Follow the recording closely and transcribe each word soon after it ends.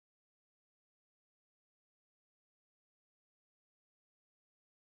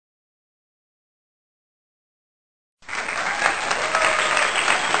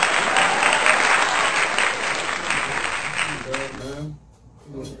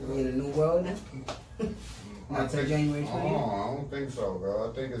We in a new world now? Not till January 20th? I don't think so, bro.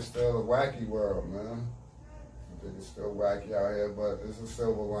 I think it's still a wacky world, man. I think it's still wacky out here, but there's a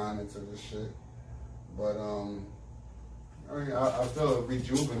silver lining to this shit. But, I mean, I feel a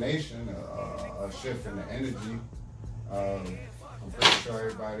rejuvenation, a shift in the energy. I'm pretty sure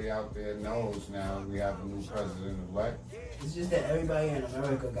everybody out there knows now we have a new president-elect. It's just that everybody in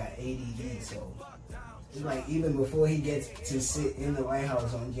America got ADD, so it's like even before he gets to sit in the White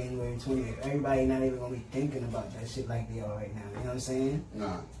House on January 20th, everybody not even gonna be thinking about that shit like they are right now. You know what I'm saying?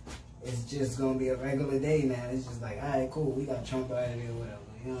 Nah. It's just gonna be a regular day now. It's just like, all right, cool, we got Trump out of there, whatever.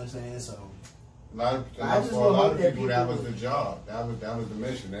 You know what I'm saying? So. For a lot of people, that was the job. That was the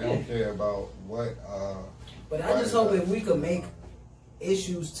mission. They don't care about what. But I just hope if we could make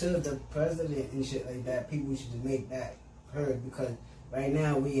issues to the president and shit like that, people should make that heard, because right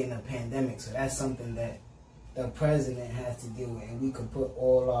now we in a pandemic, so that's something that the president has to deal with, and we could put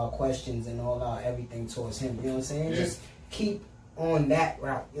all our questions and all our everything towards him. You know what I'm saying? Yeah. Just keep on that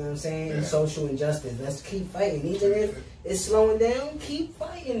route. You know what I'm saying? Yeah. Social injustice. Let's keep fighting, even if it's slowing down. Keep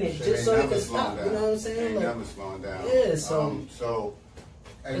fighting it, just so it can stop. You know what I'm saying? Ain't never slowing down. Yeah. So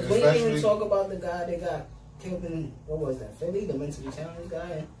and we didn't even talk about the guy that got killed in, what was that, Philly, the mentally challenged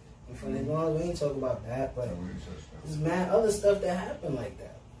guy in front of lawn. We ain't talk about that, but there's mad other stuff that happened like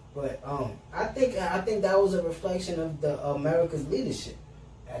that. But I think that was a reflection of the America's leadership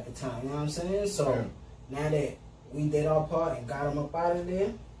at the time. You know what I'm saying? So now that we did our part and got him up out of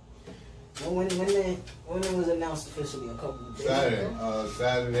there, when it was announced officially, a couple of days ago?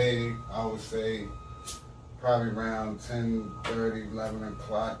 Saturday, I would say probably around 10:30, 11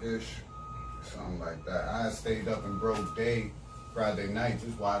 o'clock ish. Something like that. I stayed up and broke day Friday night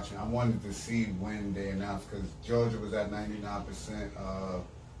just watching. I wanted to see when they announced, because Georgia was at 99%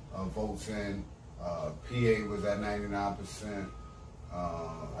 votes in. PA was at 99%.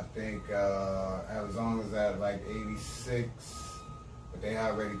 I think Arizona was at like 86%, but they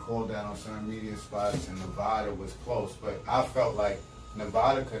had already called that on some media spots, and Nevada was close. But I felt like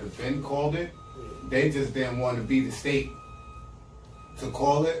Nevada could have been called it. They just didn't want to be the state to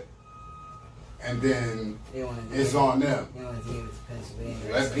call it. And then it's on them.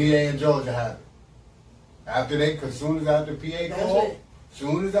 Let PA and Georgia have it. After they, because soon as after PA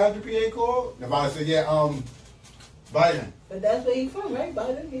called, Nevada said, yeah, Biden. But that's where he's from, right?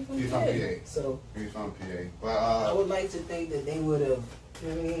 Biden, he's from PA. So he's from PA. But I would like to think that they would have, you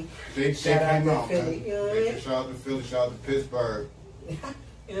know what I mean? They shout out to Philly, you know what I mean? Shout out to Philly, shout out to Pittsburgh.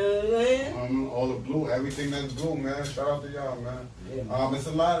 You know what I'm saying? All the blue, everything that's blue, man. Shout out to y'all, man. Yeah, man. It's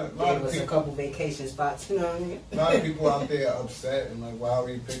a lot of people. A couple vacation spots, you know what I mean? A lot of people out there upset and like, why are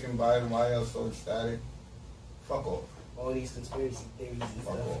we picking Biden? Why y'all so ecstatic? Fuck off. All these conspiracy theories and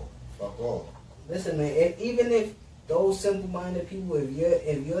Fuck stuff. Off. Fuck off. Listen, man. Even if those simple-minded people, if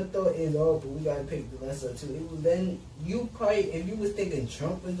your thought is, oh, but we gotta pick the lesser two evils, then you probably, if you was thinking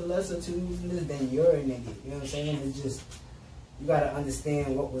Trump was the lesser two evils in this, then you're an idiot. You know what I'm saying? It's just, you gotta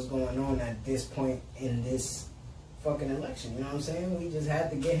understand what was going on at this point in this fucking election. You know what I'm saying? We just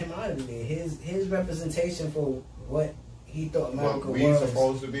had to get him out of there. His representation for what he thought America was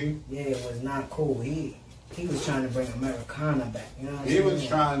supposed to be, was not cool. He was trying to bring Americana back. You know what I'm saying? He was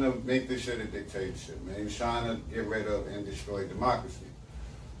trying to make this shit a dictatorship, man. He was trying to get rid of and destroy democracy.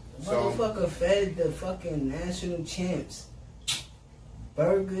 Motherfucker fed the fucking national champs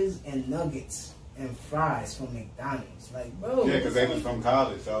burgers and nuggets and fries from McDonald's. Like, bro. Yeah, because they was from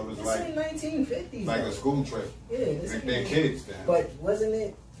college, so it was like in 1950s. Like a school trip. Yeah, they're kids then. But wasn't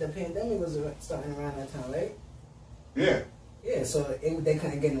it, the pandemic was starting around that time, right? Yeah. Yeah, so they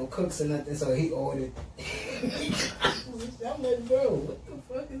couldn't get no cooks or nothing, so he ordered. I'm like, bro, what the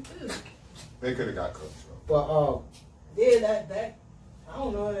fuck is this? They could have got cooks, bro. But yeah, that I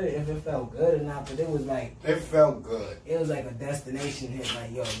don't know if it felt good or not, but it was like, it felt good. It was like a destination hit, like,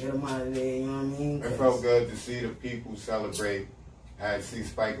 yo, get them out of there. You know what I mean? It felt good to see the people celebrate. I had to see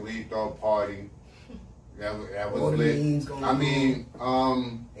Spike Lee throw a party. That was lit. I mean,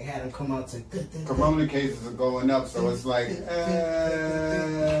 they had him come out to. Corona cases are going up, so it's like,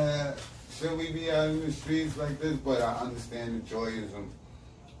 should we be out in the streets like this? But I understand the joyism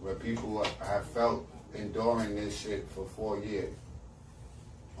where people have felt enduring this shit for 4 years.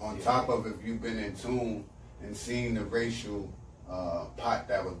 On top of, if you've been in tune and seen the racial pot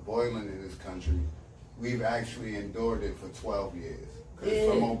that was boiling in this country, we've actually endured it for 12 years. Because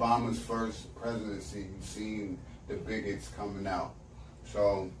from Obama's first presidency, you've seen the bigots coming out.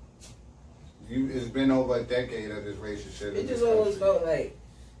 So it's been over a decade of this racial shit. It just always felt like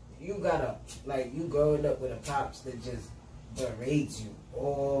you growing up with a pops that just berates you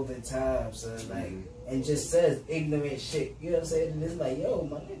all the time. So like, and just says ignorant shit. You know what I'm saying? And it's like, yo,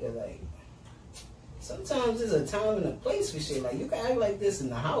 my nigga, like, sometimes there's a time and a place for shit. Like, you can act like this in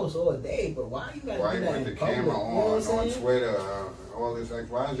the house all day, but why you gotta do that in with the public? camera on saying? Twitter, all this, like,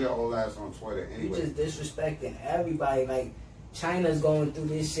 why is your old ass on Twitter anyway? You just disrespecting everybody. Like, China's going through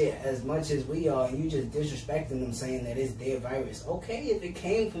this shit as much as we are, and you just disrespecting them, saying that it's their virus. Okay, if it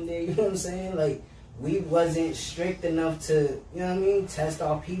came from there, you know what I'm saying? Like, we wasn't strict enough to, you know what I mean, test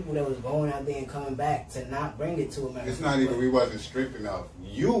our people that was going out there and coming back to not bring it to America. It's not even we wasn't strict enough.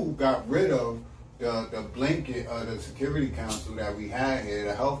 You got rid of the blanket of the Security Council that we had here,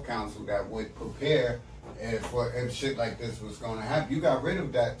 the Health Council that would prepare if shit like this was going to happen. You got rid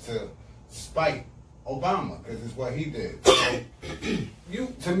of that to spite Obama, because it's what he did. So,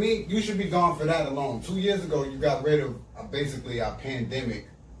 to me, you should be gone for that alone. 2 years ago, you got rid of basically our pandemic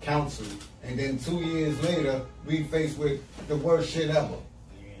council, and then 2 years later, we faced with the worst shit ever.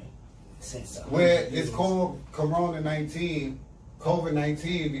 Where it's called COVID-19,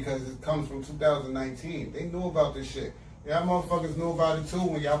 because it comes from 2019. They knew about this shit. Y'all motherfuckers knew about it too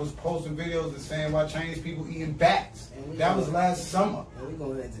when y'all was posting videos and saying why Chinese people eating bats. That was last summer. And we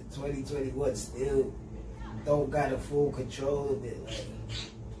going into 2021 still don't got a full control of it. Like,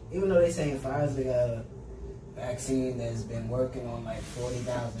 even though they saying Pfizer got a vaccine that's been working on like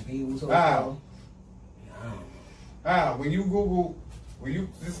 40,000 people so far. When you Google,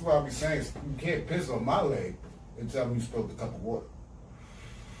 this is what I be saying, you can't piss on my leg and tell me you spilled a cup of water.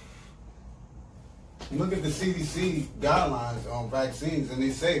 Look at the CDC guidelines on vaccines, and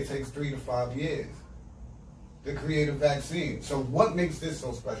they say it takes 3 to 5 years to create a vaccine. So what makes this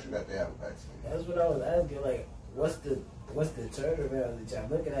so special that they have a vaccine? That's what I was asking. Like, what's the turnaround that y'all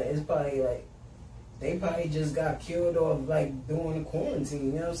looking at? It's probably like they probably just got killed off like during the quarantine.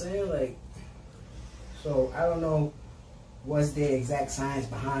 You know what I'm saying? Like, so I don't know what's the exact science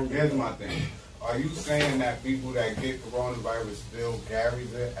behind it. Here's my thing. Are you saying that people that get coronavirus still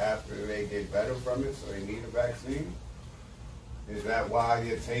carries it after they get better from it, so they need a vaccine? Is that why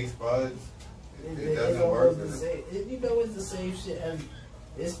your taste buds, it doesn't work? You know, it's the same shit.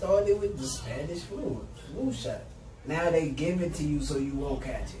 It started with the Spanish flu shot. Now they give it to you so you won't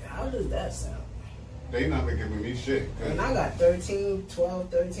catch it. How does that sound? They not giving me shit. When I got 13,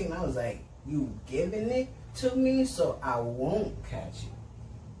 I was like, you giving it to me so I won't catch it.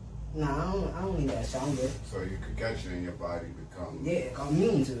 No, I don't need that shit. I'm good. So you could catch it and your body becomes... Yeah, I'm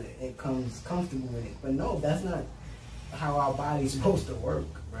immune to it. It comes comfortable with it. But no, that's not how our body's supposed to work,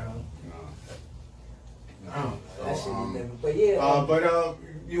 bro. No. That shit is different. But yeah.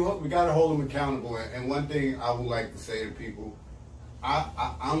 We gotta hold them accountable. And one thing I would like to say to people,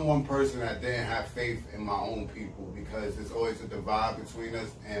 I'm one person that didn't have faith in my own people because there's always a divide between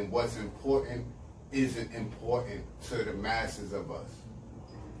us, and what's important isn't important to the masses of us.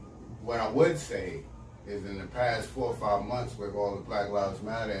 What I would say is in the past 4 or 5 months with all the Black Lives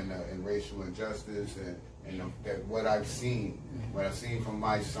Matter and racial injustice and what I've seen from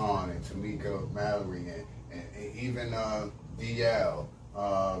my son and Tamika Mallory and even DL,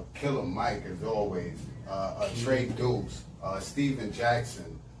 Killer Mike as always, Trey Deuce, Steven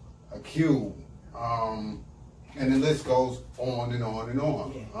Jackson, Q, and the list goes on and on and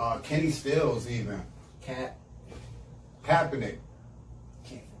on. Yeah. Kenny Stills even. Kaepernick.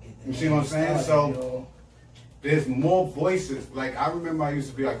 You see what I'm saying? So there's more voices. Like I remember I used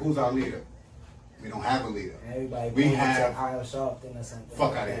to be like, who's our leader? We don't have a leader. We have or something.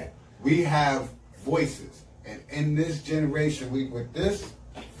 Fuck out of here. We have voices. And in this generation, with this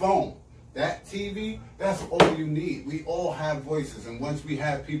phone, that TV, that's all you need. We all have voices. And once we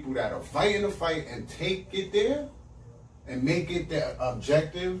have people that are fighting the fight and take it there and make it their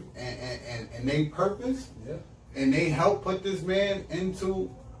objective and their purpose, and they help put this man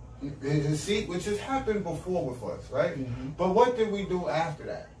into his seat, which has happened before with us, right? But what did we do after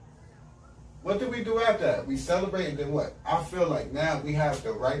that? We celebrated, then what? I feel like now we have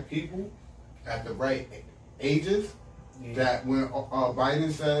the right people at the right ages that when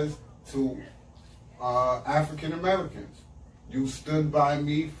Biden says to African Americans, you stood by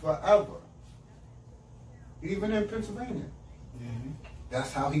me forever. Even in Pennsylvania.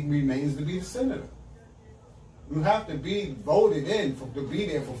 That's how he remains to be the senator. You have to be voted in to be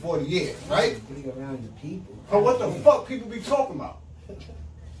there for 40 years, right? Be around the people. But what the fuck people be talking about?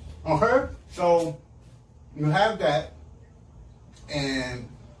 On her? So you have that, and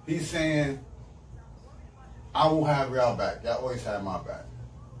he's saying, I will have y'all back. Y'all always have my back.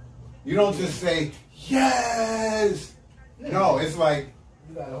 You don't just say, yes! No, it's like,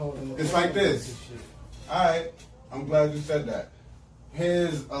 it's like this. All right, I'm glad you said that.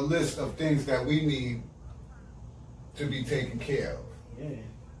 Here's a list of things that we need to be taken care of.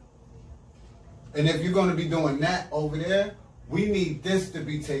 And if you're going to be doing that over there, we need this to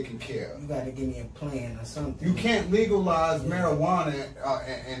be taken care of. You got to give me a plan or something. You can't legalize marijuana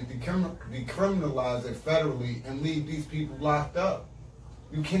and decriminalize it federally and leave these people locked up.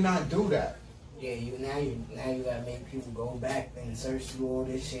 You cannot do that. Yeah, now you gotta make people go back and search through all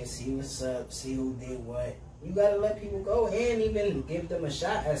this shit, see what's up, see who did what. You gotta let people go and even give them a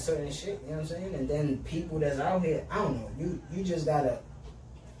shot at certain shit. You know what I'm saying? And then people that's out here, I don't know. You just gotta.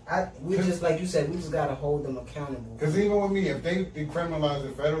 We just like you said, we just gotta hold them accountable. Because even with me, if they decriminalize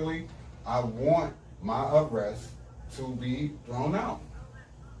it federally, I want my arrest to be thrown out.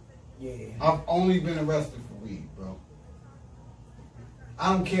 Yeah. I've only been arrested for weed, bro.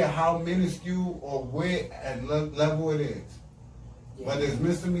 I don't care how minuscule or where at level it is. Yeah. Whether it's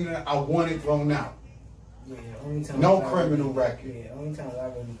misdemeanor, I want it thrown out. Yeah, only time no criminal record. Yeah, only time I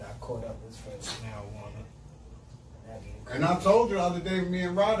really got caught up was for marijuana. And I told you the other day, me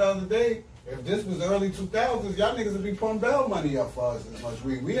and Rod the other day, if this was early 2000s, y'all niggas would be putting bail money up for us as much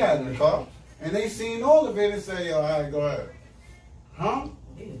weed we had in the car. And they seen all of it and say, yo, all right, go ahead. Huh?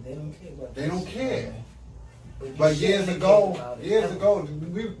 Yeah, they don't care about They don't care. But years ago,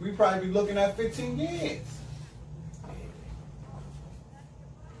 we probably be looking at 15 years.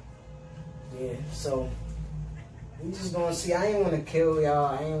 Yeah, so we just gonna see. I ain't want to kill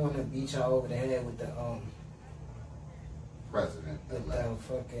y'all. I ain't want to beat y'all over the head with the president, with the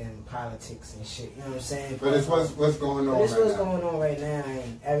fucking politics and shit. You know what I'm saying? But it's what's going on. It's what's going on right now,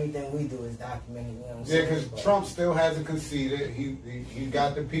 and everything we do is documented. You know what I'm saying? Yeah, because Trump still hasn't conceded. He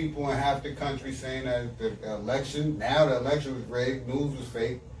got the people in half the country saying that the election was rigged, news was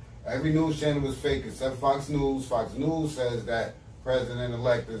fake. Every news channel was fake except Fox News. Fox News says that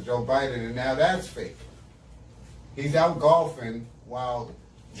President-elect is Joe Biden, and now that's fake. He's out golfing while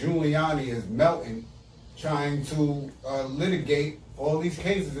Giuliani is melting, trying to litigate all these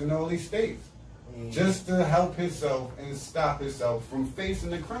cases in all these states, just to help himself and stop himself from facing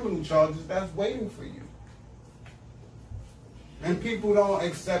the criminal charges that's waiting for you. And people don't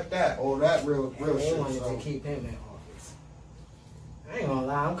accept that or that real they shit. They wanted to keep him in office. I ain't gonna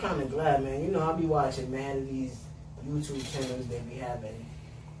lie, I'm kind of glad, man. You know, I be watching, man, these YouTube channels, they be having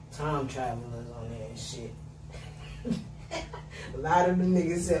time travelers on there and shit. A lot of them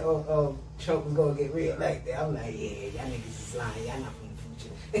niggas said, Trump was gonna get reelected. I'm like, yeah, y'all niggas is lying. Y'all not from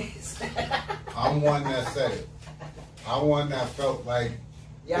the future. I'm one that said it. I'm one that felt like,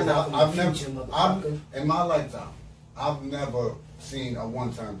 y'all not from the future, motherfucker. In my lifetime, I've never seen a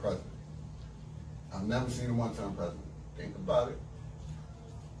one-term president. I've never seen a one-term president. Think about it.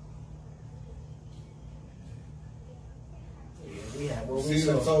 Yeah, we had what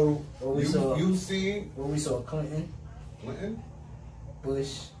we saw. You see what we saw? Clinton.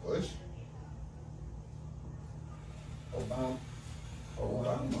 Bush. Obama,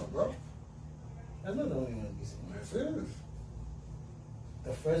 bro. That's not the only one we seen. Yes, it is.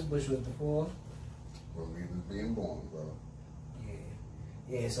 The first Bush was before. Well, we was being born, bro.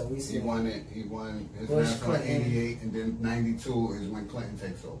 Yeah. So we see. He won his Bush, national in '88, and then '92 is when Clinton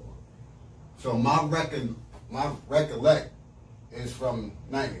takes over. So my recollect is from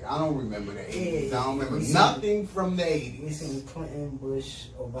 90. I don't remember the 80s. I don't remember nothing from the 80s. We seen Clinton, Bush,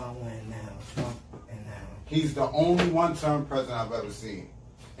 Obama, and now Trump, and now. He's the only one-term president I've ever seen,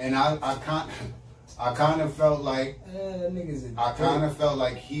 and I kind of felt like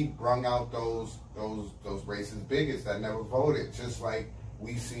he brung out those racist bigots that never voted, just like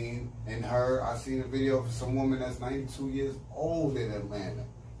we seen and heard. I seen a video of some woman that's 92 years old in Atlanta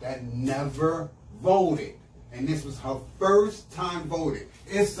that never voted. And this was her first time voting.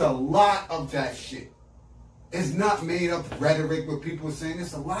 It's a lot of that shit. It's not made up rhetoric where people are saying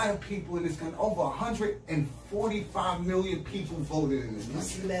it's a lot of people in this country. Over 145 million people voted in this country. You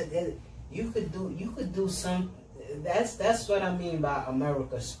see that you could do some. That's what I mean by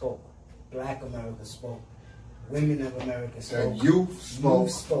America spoke. Black America spoke. Women of America spoke. The youth spoke.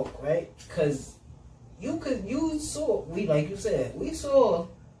 Youth spoke, right? Because you saw, like you said, we saw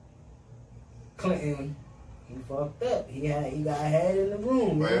Clinton. He fucked up. He got ahead in the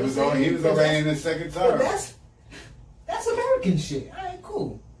room. But he was already in his second term. That's American shit. All right,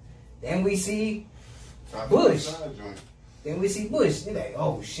 cool. Then we see Bush. Then we see Bush. They're like,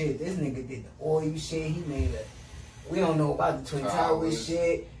 oh shit, this nigga did the oil shit. He made we don't know about the Twin Towers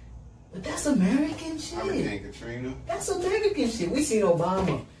shit. But that's American shit. Hurricane Katrina. That's American shit. We seen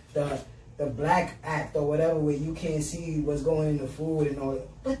Obama, the Black Act or whatever, where you can't see what's going in the food and all that.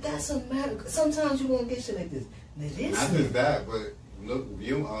 But that's America. Sometimes you won't get shit like this. Not just that, but look,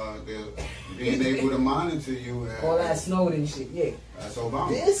 being able to monitor you. All that Snowden shit, yeah. That's Obama.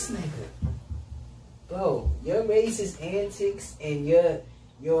 This nigga, bro, your racist antics and your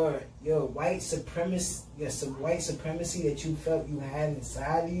your white supremacy, white supremacy that you felt you had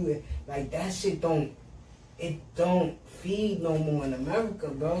inside of you, like that shit don't feed no more in America,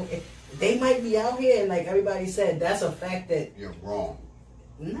 bro. They might be out here, and like everybody said, that's a fact that you're wrong.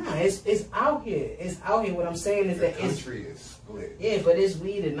 Nah, it's out here. It's out here. What I'm saying is that the country is split. Yeah, but it's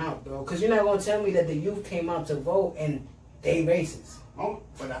weeding out, bro. Because you're not gonna tell me that the youth came out to vote and they racist. Oh,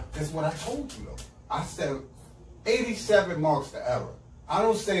 but that's what I told you though. I said 87 marks the era. I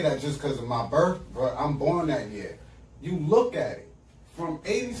don't say that just because of my birth, but I'm born that year. You look at it from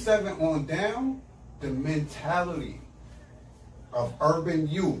 87 on down, the mentality of urban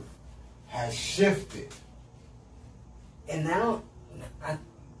youth has shifted. And now, I'm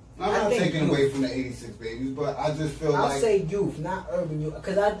not taking away from the 86 babies, but I just feel like... I'll say youth, not urban youth.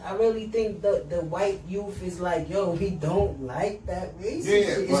 Because I really think the white youth is like, yo, we don't like that racist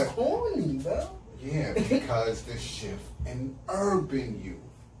shit. It's corny, bro. Yeah, because the shift in urban youth.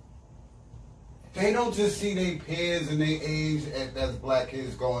 They don't just see their peers and their age as black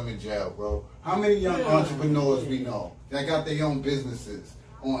kids going to jail, bro. How many young entrepreneurs we know that got their own businesses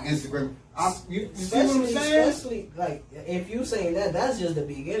on Instagram? You see what I'm saying? Especially, like, if you saying that, that's just the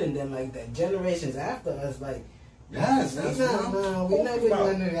beginning. Then, like, the generations after us, like, yes, we're not really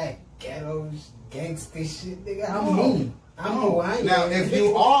under that ghetto gangster shit, nigga. I'm me. I'm who I am. Now, if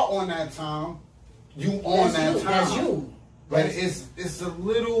you are on that time, you on that time. That's you. But it's a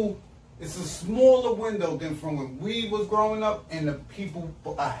little, it's a smaller window than from when we was growing up and the people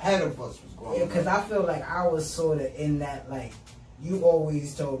ahead of us was growing up. Yeah, because I feel like I was sort of in that, like, you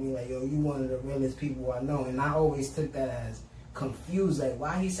always told me, like, yo, you one of the realest people I know. And I always took that as confused. Like,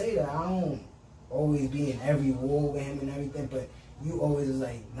 why he say that? I don't always be in every war with him and everything. But you always was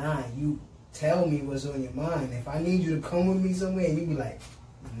like, nah, you tell me what's on your mind. If I need you to come with me somewhere, and you be like,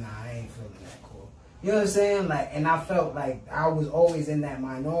 nah, I ain't feeling that cool. You know what I'm saying? Like, and I felt like I was always in that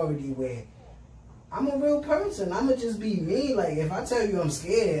minority where I'm a real person. I'ma just be me. Like, if I tell you I'm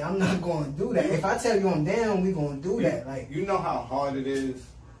scared, I'm not gonna do that. If I tell you I'm down, we gonna do that. Like, you know how hard it is,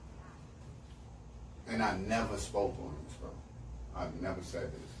 and I never spoke on this, bro. I've never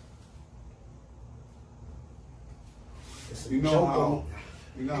said this. You know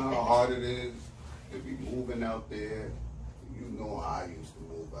how hard it is to be moving out there. You know how I used to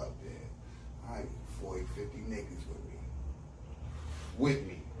move out there. I had 40, 50 niggas with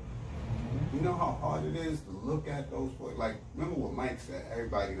me. You know how hard it is to look at those boys? Like, remember what Mike said,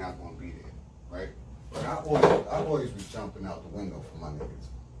 everybody not going to be there, right? But I always was jumping out the window for my niggas.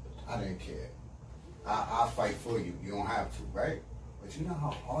 I didn't care. I'll fight for you. You don't have to, right? But you know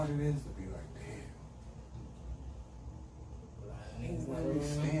how hard it is to be like, damn. Who's really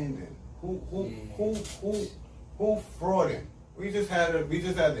standing? Who frauding? We just had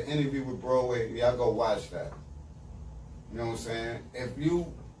the interview with Broadway. Y'all go watch that. You know what I'm saying?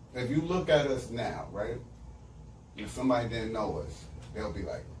 If you look at us now, right? If somebody didn't know us, they'll be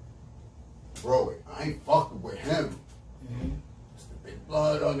like, bro, I ain't fucking with him. It's the big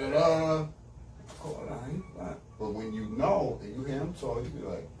blood under the... But when you know and you hear him talk, you be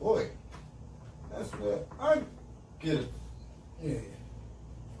like, boy, that's what I get it. Yeah.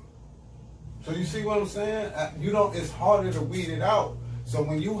 So you see what I'm saying? It's harder to weed it out. So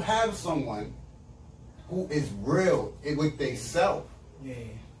when you have someone who is real with they self, yeah.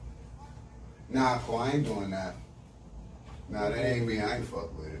 Nah, Cole, I ain't doing that. Nah, that ain't me. I ain't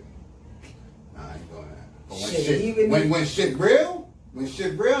fuck with it. Nah, I ain't doing that. But when shit real, and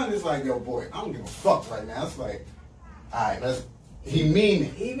it's like, yo, boy, I don't give a fuck right now. It's like, all right, he mean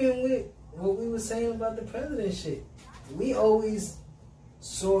it. Even with what we were saying about the president shit, we always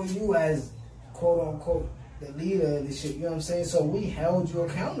saw you as, quote unquote, the leader of the shit. You know what I'm saying? So we held you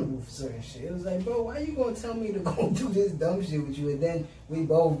accountable for certain shit. It was like, bro, why you gonna tell me to go do this dumb shit with you, and then we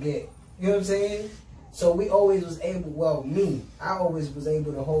both get. You know what I'm saying? So we always was able, I always was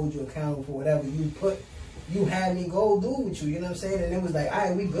able to hold you accountable for whatever you had me go do with you, you know what I'm saying? And it was like, all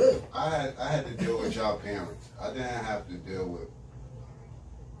right, we good. I had to deal with y'all parents. I didn't have to deal with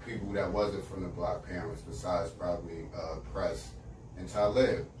people that wasn't from the block parents, besides probably Press and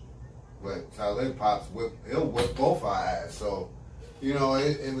Talib. But Talib pops he'll whip both our ass. So, you know,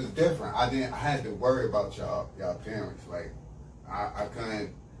 it was different. I had to worry about y'all parents. Like, I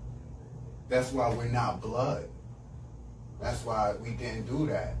couldn't. That's why we're not blood. That's why we didn't do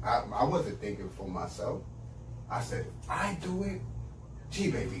that. I wasn't thinking for myself. I said, if I do it,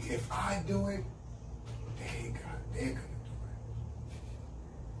 gee, baby, if I do it, they're gonna do it.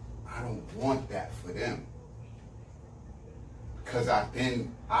 I don't want that for them. Because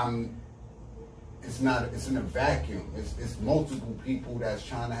it's in a vacuum. It's multiple people that's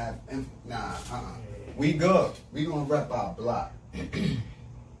trying to have, we good. We gonna rep our block.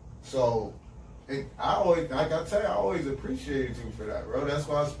 So, I always, like I tell you, I always appreciated you for that, bro. That's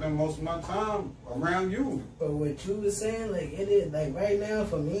why I spend most of my time around you. But what you was saying, like, it is, like, right now,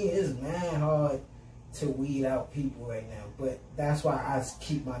 for me, it's mad hard to weed out people right now. But that's why I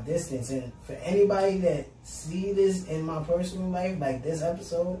keep my distance. And for anybody that see this in my personal life, like this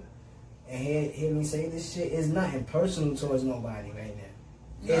episode, and hear me say this shit, it's nothing personal towards nobody right now.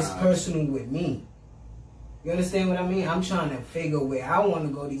 It's personal with me. You understand what I mean? I'm trying to figure where I want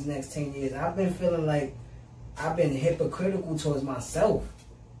to go these next 10 years. I've been feeling like I've been hypocritical towards myself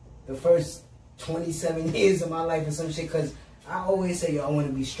the first 27 years of my life or some shit, because I always say, yo, I want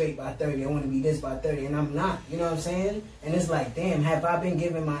to be straight by 30. I want to be this by 30, and I'm not. You know what I'm saying? And it's like, damn, have I been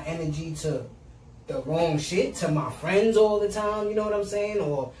giving my energy to the wrong shit, to my friends all the time? You know what I'm saying?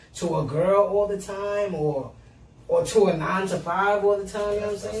 Or to a girl all the time? Or to a 9 to 5 all the time, you know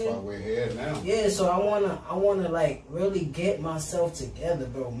what I'm saying? That's why we're here now. Yeah, so I wanna like really get myself together,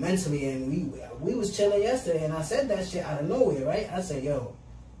 bro, mentally. And we was chilling yesterday, and I said that shit out of nowhere, right? I said, yo,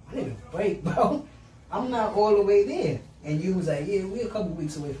 I need a break, bro. I'm not all the way there. And you was like, yeah, we a couple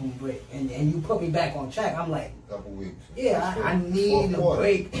weeks away from a break. And you put me back on track. I'm like, a couple weeks. Yeah, I need a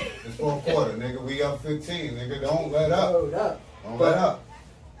break. It's fourth quarter, nigga. We up 15, nigga. Don't let up. Don't but let up.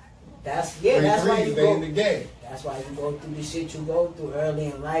 That's why you go in the game. That's why you go through the shit you go through early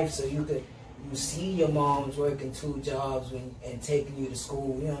in life, so you see your mom's working 2 jobs and taking you to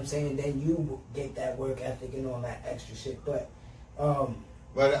school. You know what I'm saying? Then you get that work ethic and all that extra shit. But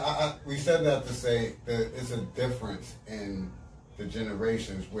we said that to say that it's a difference in the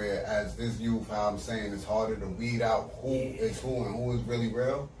generations, where as this youth, how I'm saying, it's harder to weed out who is who and who is really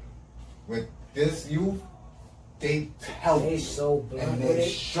real. With this youth, they tell you so and they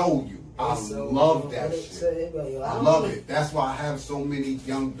show you. I love that shit. I love it. That's why I have so many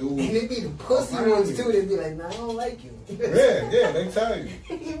young dudes. And they be the pussy ones too. They be like, nah, I don't like you. Yeah, they tell you.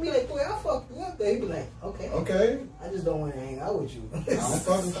 You be like, boy, I fucked you up. They be like, okay. I just don't want to hang out with you. I don't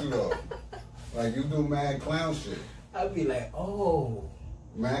fuck with you though. Like, you do mad clown shit. I'd be like, oh.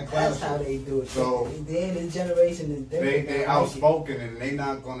 Mad clown That's how they do it. So then this generation is different. They outspoken, and they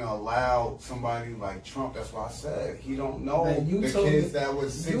not gonna allow somebody like Trump. That's why I said he don't know the kids that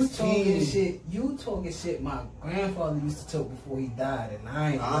was 16. You talking shit my grandfather used to talk before he died, and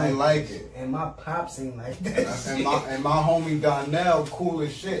I ain't like it. And my pops ain't like that. And my homie Donnell, cool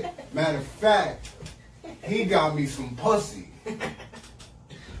as shit. Matter of fact, he got me some pussy.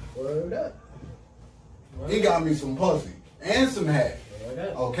 Word up. He got me some pussy and some head.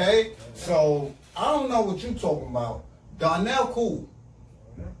 Okay? So, I don't know what you talking about. Donnell cool.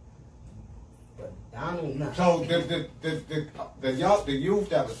 But Donald not. So, the youth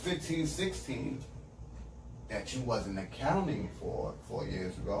that was 15, 16, that you wasn't accounting for 4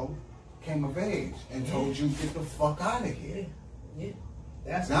 years ago, came of age and told you, get the fuck out of here. Yeah.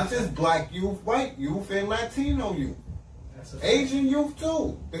 That's not just black youth, white youth, and Latino youth. Asian youth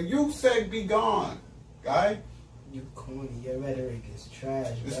too. The youth said be gone, guy. You corny. Your rhetoric is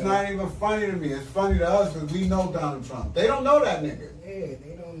trash. It's not even funny to me. It's funny to us because we know Donald Trump. They don't know that nigga. Yeah,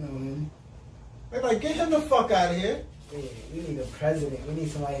 they don't know him. They're like, get him the fuck out of here. Yeah, we need a president. We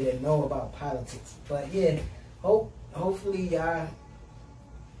need somebody that know about politics. But yeah, hopefully y'all.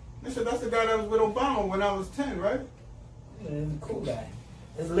 Listen, that's the guy that was with Obama when I was 10, right? Yeah, he's a cool guy.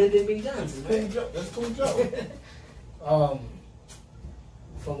 That's Lyndon B. Johnson, right? That's Cool Joe.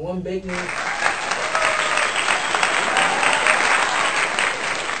 For one big news.